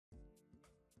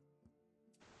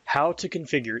How to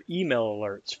configure email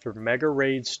alerts for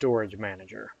MegaRAID Storage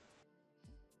Manager.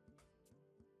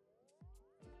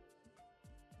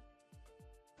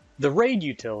 The RAID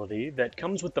utility that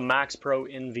comes with the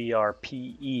MAXPRO NVR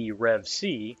PE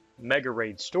RevC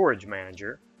MegaRAID Storage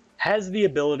Manager has the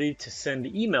ability to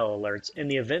send email alerts in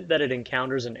the event that it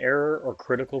encounters an error or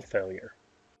critical failure.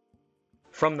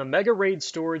 From the MegaRAID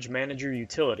Storage Manager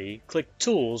utility, click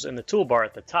Tools in the toolbar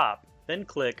at the top, then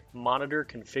click Monitor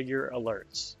Configure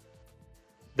Alerts.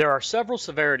 There are several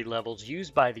severity levels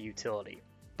used by the utility.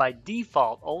 By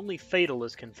default, only Fatal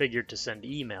is configured to send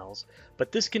emails,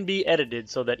 but this can be edited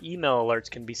so that email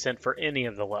alerts can be sent for any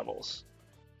of the levels.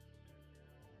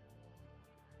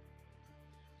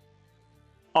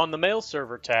 On the Mail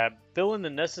Server tab, fill in the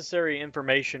necessary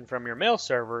information from your mail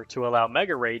server to allow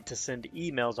MegaRAID to send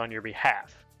emails on your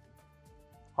behalf.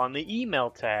 On the Email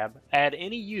tab, add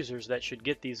any users that should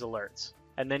get these alerts,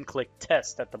 and then click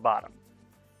Test at the bottom.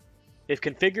 If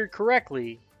configured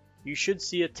correctly, you should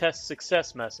see a test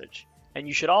success message, and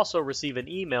you should also receive an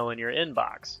email in your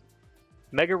inbox.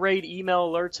 MegaRAID email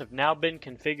alerts have now been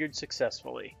configured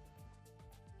successfully.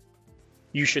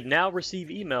 You should now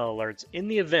receive email alerts in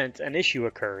the event an issue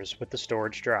occurs with the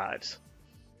storage drives.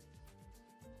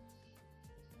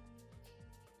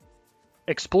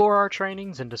 Explore our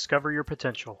trainings and discover your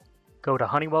potential. Go to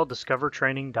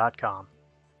HoneywellDiscoverTraining.com.